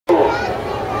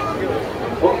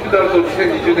となると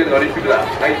2020年のオリンピックだ。は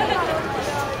い。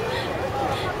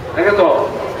ありがとう。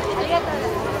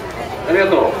ありが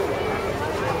とう。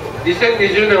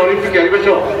2020年オリンピックやりまし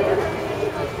ょう。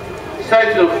被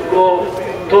災地の復興、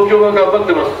東京が頑張っ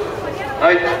てます。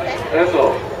はい。ありが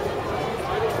とう。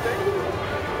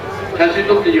写真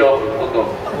撮っていいよ、どんどん。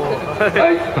は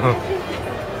い。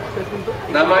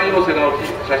名前も瀬直樹、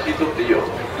写真撮っていいよ。は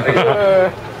い、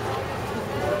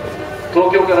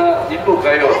東京から日本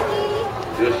変えよう。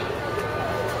よし。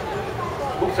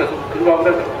僕さ、車危な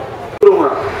いから。ところ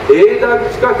が営団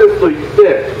地下鉄といっ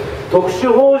て特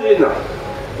殊法人な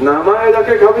名前だ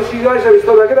け株式会社にし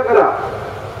ただけだから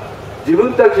自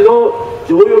分たちの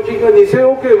剰余金が2000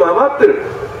億円も余ってる。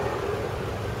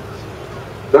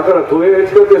だから都営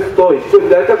地下鉄と一緒に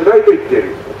なりたくないと言ってい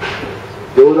る。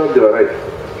冗談ではない。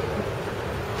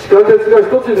地下鉄が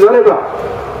一つになれば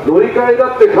乗り換え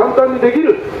だって簡単にでき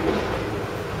る。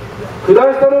九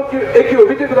段下の駅を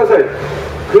見てください。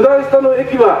九段下の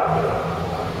駅は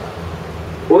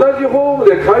同じホーム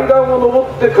で階段を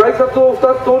上って改札を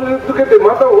2つ通り抜けて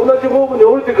また同じホームに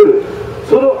降りてくる。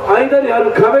その間にあ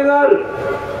る壁がある。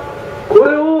こ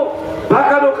れをバ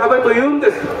カの壁と言うん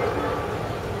です。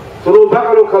そのバ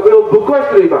カの壁をぶっ壊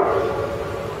している今、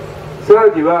さら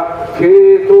には経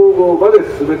営統合まで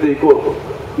進めていこ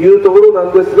うというところ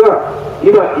なんですが、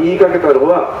今言いかけたの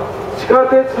は地下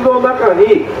鉄の中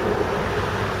に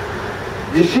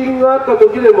地震があった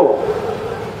時でも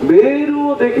メール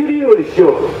をできるようにしよ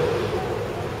う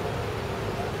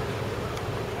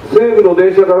と。西部の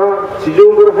電車から地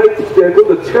上から入ってきて今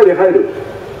度地下に入る。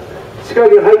地下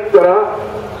に入ったら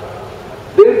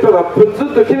電波がプツ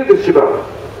ンと切れてしまう。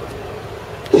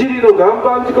チリの岩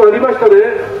盤事故ありましたね。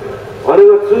あれ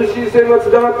は通信線がつ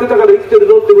ながってたから生きてる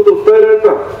ぞってことを伝えられ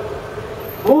た。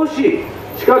もし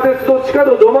地下鉄と地下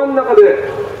のど真ん中で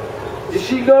地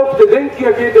震が起きて電気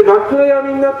が消えて真っ暗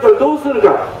闇になったらどうする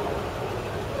か。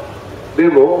で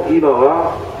も今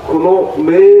はこの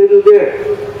メールで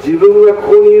自分が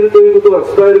ここにいるということが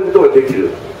伝えることができる。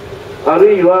あ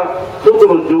るいは外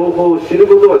の情報を知る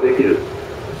ことができる。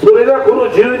それがこ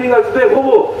の12月でほ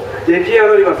ぼ出来上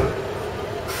がります。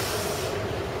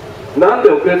なんで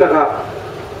遅れたか。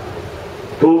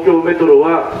東京メトロ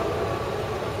は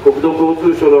国土交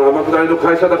通省の天下りの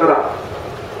会社だから、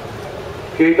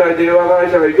携帯電話会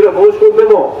社がいくら申し込んで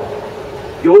も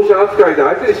業者扱いで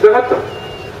相手にしなかった。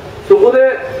そこで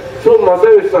孫正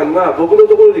義さんが僕の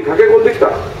ところに駆け込んできた。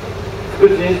福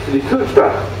祉室にすぐ来た。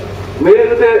メー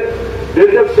ルで連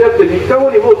絡し合って3日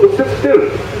後にもう直接来てる。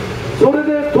それ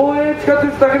で東映地下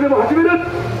鉄だけでも始める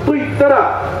と言った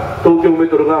ら東京メ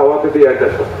トロが慌ててやりだ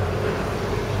した。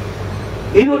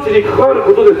命に関わる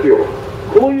ことですよ。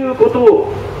こういうこと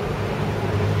を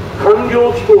官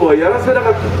僚機構はやらせな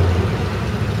かっ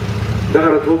た。だ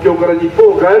から東京から日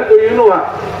本を変えるというの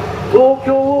は東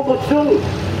京をもちろん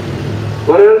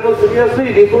我々の住みやす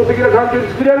い理想的な環境に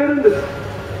作り上げるんです。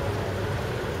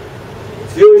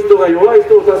強い人が弱い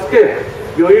人を助け、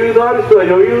余裕のある人は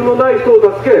余裕のない人を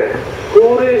助け、高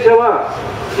齢者は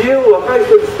知恵を若い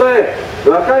人に伝え、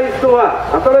若い人は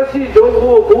新しい情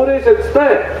報を高齢者に伝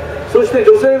え、そして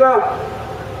女性が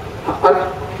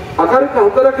明るく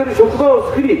働ける職場を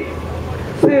作り、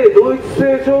性同一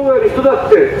性障害の人だっ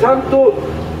てちゃんと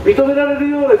認められる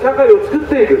ような社会を作っ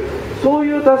ていく。そう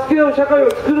いう助け合う社会を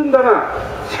作るんだが、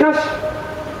しかし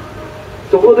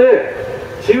そこで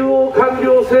中央官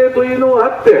僚制というのがあ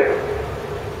って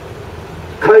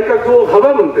改革を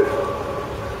阻むんです。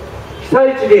被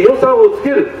災地に予算をつけ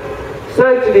る。被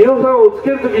災地に予算をつけ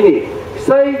るときに被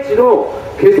災地の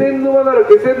気仙沼なら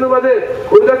気仙沼で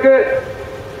これだけ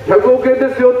100億円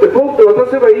ですよってポンと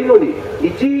渡せばいいのに、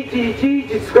いちいちいちい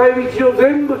ち使い道を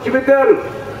全部決めてある。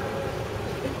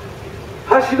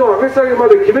橋の上げ下げま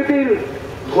で決めている。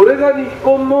これが日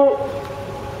本の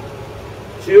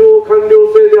中央官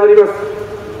僚制でありま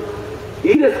す。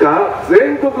いいですか。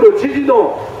全国の知事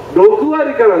の6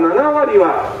割から7割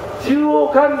は中央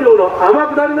官僚の天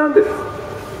下りなんです。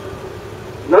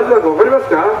なぜだか分かります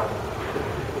か。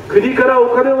国から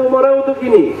お金をもらうとき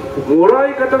にもら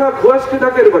い方が詳しく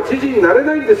なければ知事になれ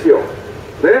ないんですよ、ね、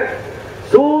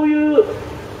そういう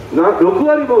6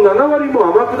割も7割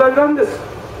も天下りなんです。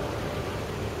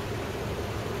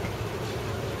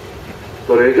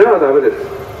それじゃあダメで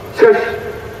す。しかし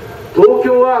東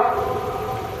京は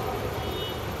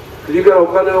国からお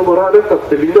金をもらわなくたっ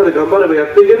てみんなで頑張ればや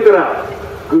っていけるから、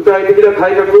具体的な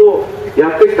改革をや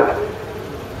ってきた。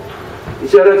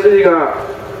石原知事が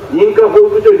認可保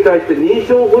育所に対して認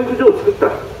証保育所を作った。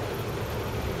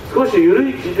少し緩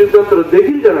い基準だったらでき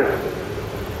るじゃないか。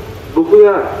僕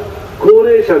が高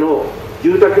齢者の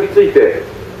住宅について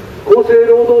厚生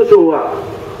労働省は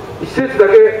施設だ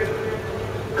け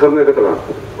考え方が、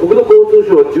国土交通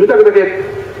省は住宅だけ、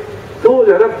そう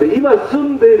じゃなくて、今住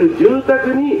んでいる住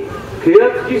宅にケア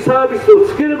付きサービスを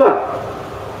つければ、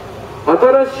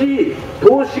新しい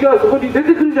投資がそこに出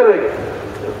てくるじゃないか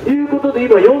ということで、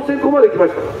今4000戸まで来ま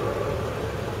し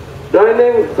た。来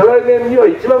年、再来年には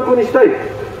1万戸にしたい。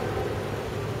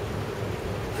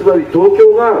つまり東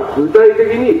京が具体的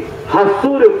に発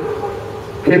想力、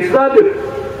決断力、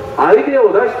アイデア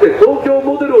を出して東京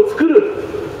モデルを作る。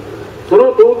そ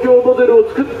の東京モデルを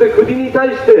作って国に対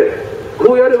して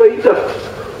こうやればいいんだ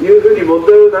というふうに問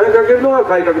題を投げかけるのが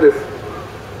改革です。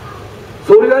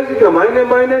総理大臣が毎年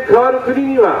毎年変わる国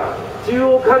には中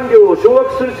央官僚を掌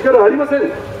握する力はありませ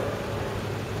ん。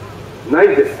ない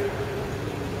んです。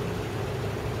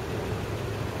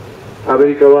アメ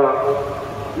リカは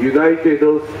ユナイテッ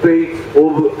ド・ステイツ・オ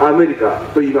ブ・アメリカ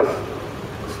と言います。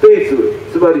ステイツ、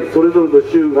つまりそれぞれの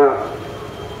州が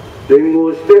連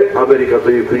合してアメリカ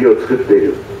という国を作ってい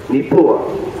る。日本は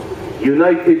ユナ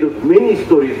イテッド・ミニス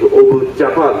トリーズ・オブ・ジ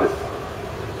ャパンで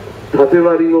す。縦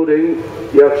割りの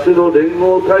役所の連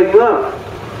合体が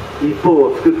日本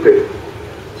を作っている。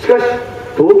しかし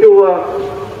東京は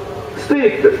ステ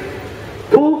イツです。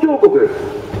東京国です。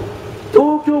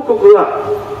東京国は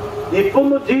日本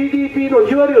の GDP の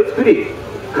2割を作り、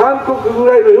韓国ぐ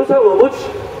らいの予算を持ち、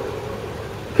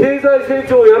経済成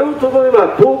長をやろうと思え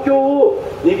ば東京を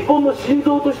日本の心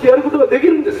臓としてやることができ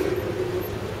るんです。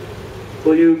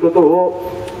ということ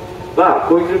を、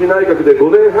小泉内閣で5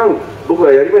年半僕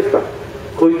はやりました。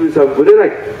小泉さんぶれな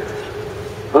い、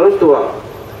あの人は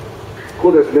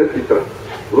こうですねって言ったら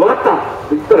分かったっ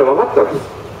て言ったら分かったんです。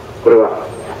これは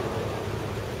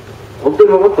本当に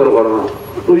分かったのかな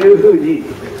というふうに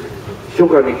秘書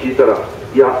官に聞いたら、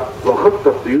いや分かった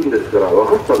って言うんですから分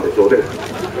かったんでしょうね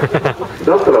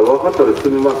だったら分かったで済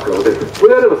みますからね、こ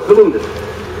れやれば済むんです。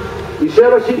石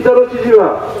原慎太郎知事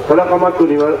は田中真紀子に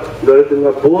言われてる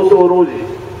のが暴走老人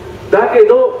だけ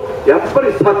ど、やっぱ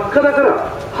り作家だから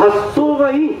発想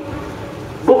がいい。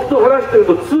僕と話してる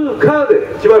と2カーで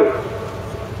決まる。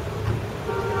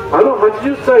あの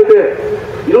80歳で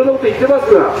いろんなこと言ってま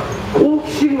すが、好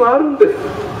奇心があるんです。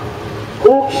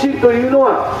好奇心というの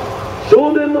は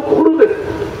少年の心です。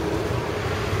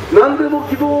何でも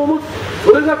希望を持つ、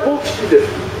それが好奇心です。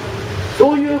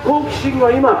そういう好奇心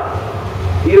が今、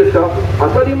いいですか、当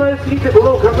たり前すぎても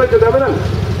のを考えちゃダメなんで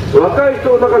す。若い人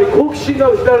の中に好奇心が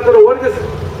失われたら終わりです。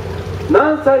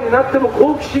何歳になっても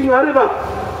好奇心があれば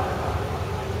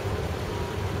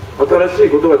新しい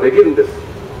ことができるんです。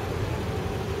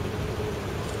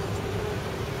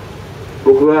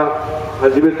僕は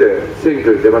初めて選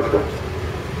挙に出ました。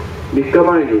3日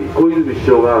前に小泉首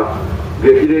相が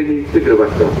激励に来てくれま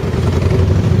した。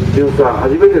ジュンさん、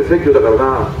初めて選挙だから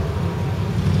な、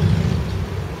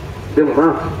でも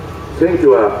な、選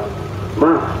挙は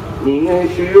人間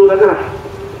収容だから、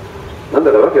なん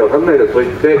だかわけわかんないでそう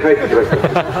言って帰ってきました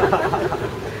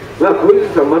小泉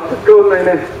さん全く変わら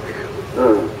ないね。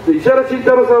で石原慎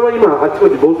太郎さんは今あちこ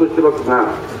ち暴走してます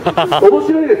が面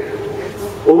白いです。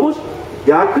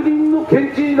役人の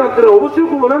県知事なんてのは面白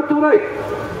くもなんともない。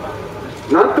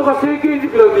なんとか政経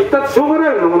塾なんて言ったってしょうが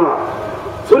ないようなものは、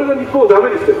それが日本をダメ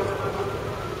にしてる。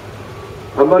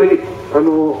あんまり怒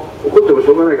ってもし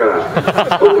ょうがないか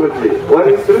らぼちぼち終わ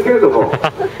りにするけれども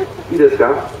いいです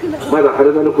か。まだ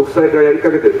羽田の国際化やり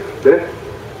かけてるね。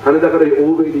羽田から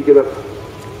欧米に行けます。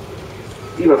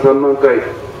今3万回、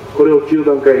これを9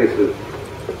万回にする。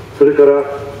それから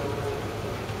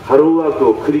ハローワーク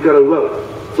を国から奪う。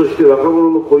そして若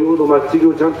者の雇用のマッチング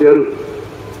をちゃんとやる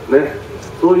ね。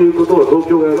そういうことを東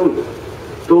京がやるんです。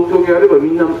東京がやればみ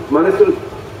んな真似する。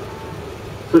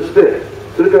そして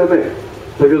それからね、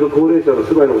先ほど高齢者の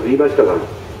住まいのこと言いましたが、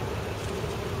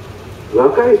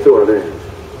若い人はね、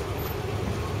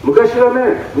昔は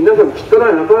ね、皆さん汚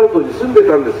いアパートに住んで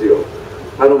たんですよ。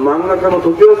漫画家の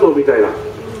トキワ荘みたいな、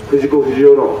藤子不二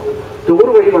雄の。とこ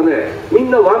ろが今ね、み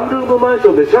んなワンルームマンシ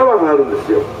ョンでシャワーがあるんで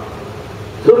すよ。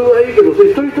それはいいけど、それ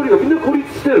一人一人がみんな孤立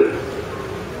してる。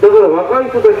だから若い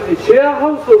人たちにシェアハ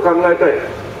ウスを考えたい。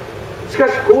しか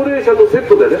し高齢者とセッ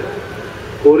トでね、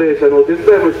高齢者のお手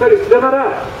伝いもしたりしなが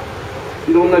ら、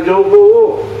いろんな情報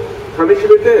をかみし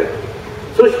めて、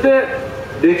そして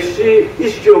歴史意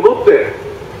識を持って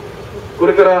こ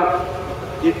れから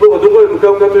日本がどこへ向か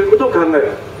うかということを考える。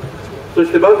そ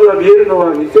してまずは見えるの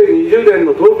は2020年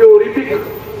の東京オリンピック。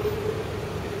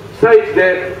被災地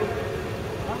で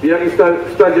宮城ス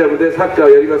タジアムでサッカーを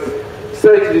やります。被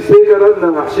災地に聖火ランナ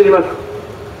ーが走ります。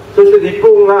そして日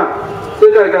本が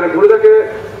世界からこれだけ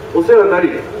お世話になり、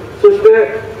そして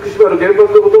福島の原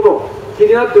発のことも気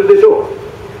になってるでしょう。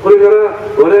これから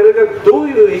我々がどう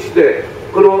いう意思で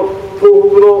この東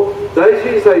北の大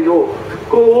震災の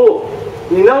復興を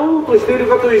担おうとしている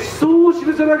かという思想を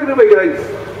示さなければいけないんです。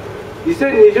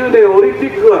2020年オリンピ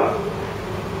ックは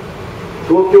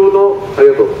東京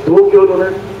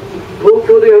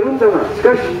でやるんだが、し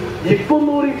かし日本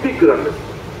のオリンピックなんです。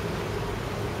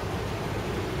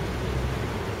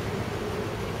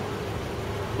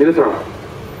皆さん、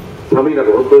寒い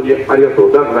中本当にありがと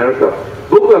う長くなりました。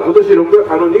僕は今年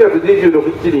2月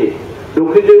26日に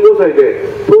65歳で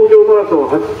東京マラソン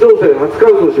初挑戦初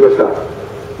完走しました。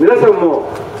皆さん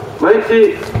も毎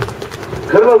日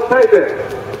体を鍛え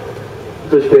て、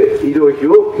そして医療費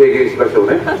を軽減しましょう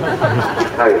ね。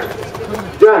はい、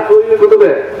じゃあそういうことで、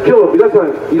今日皆さん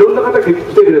いろんな方来て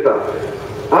くれた。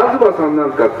東さんな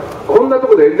んかこんなと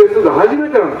ころで演説するの初め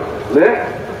てなんです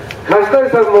ね。柏谷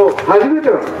さんも初めて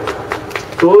なんです。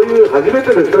そういう初め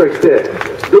ての人が来て、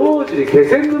同時に気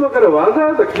仙沼からわざ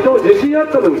わざ昨日地震あっ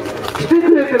たのに来て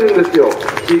くれてるんですよ、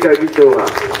市議会議長が。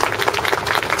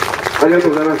ありがと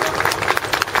うございます。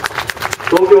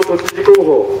東京都知事候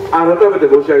補、改めて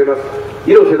申し上げます。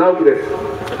猪瀬直樹です。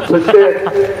そして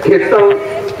決断、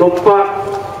突破、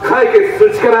解決す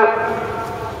る力、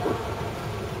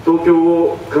東京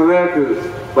を輝く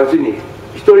街に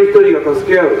一人一人が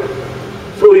助け合う、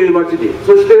そういう街に、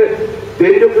そして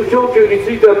電力供給に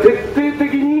ついては徹底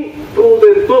的に東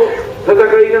電と戦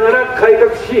いながら改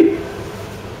革し、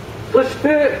そし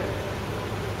て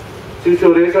中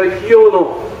小零細企業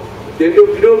の電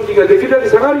力料金ができるだけ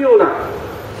下がるような、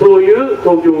そういう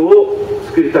東京を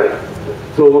作りたい、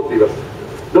そう思っています。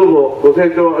どうもご清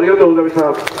聴ありがとうございました。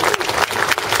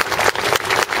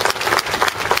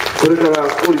これから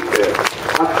降りて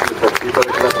握手させていただき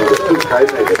ますので、すぐ帰らない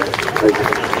でね。は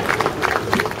い。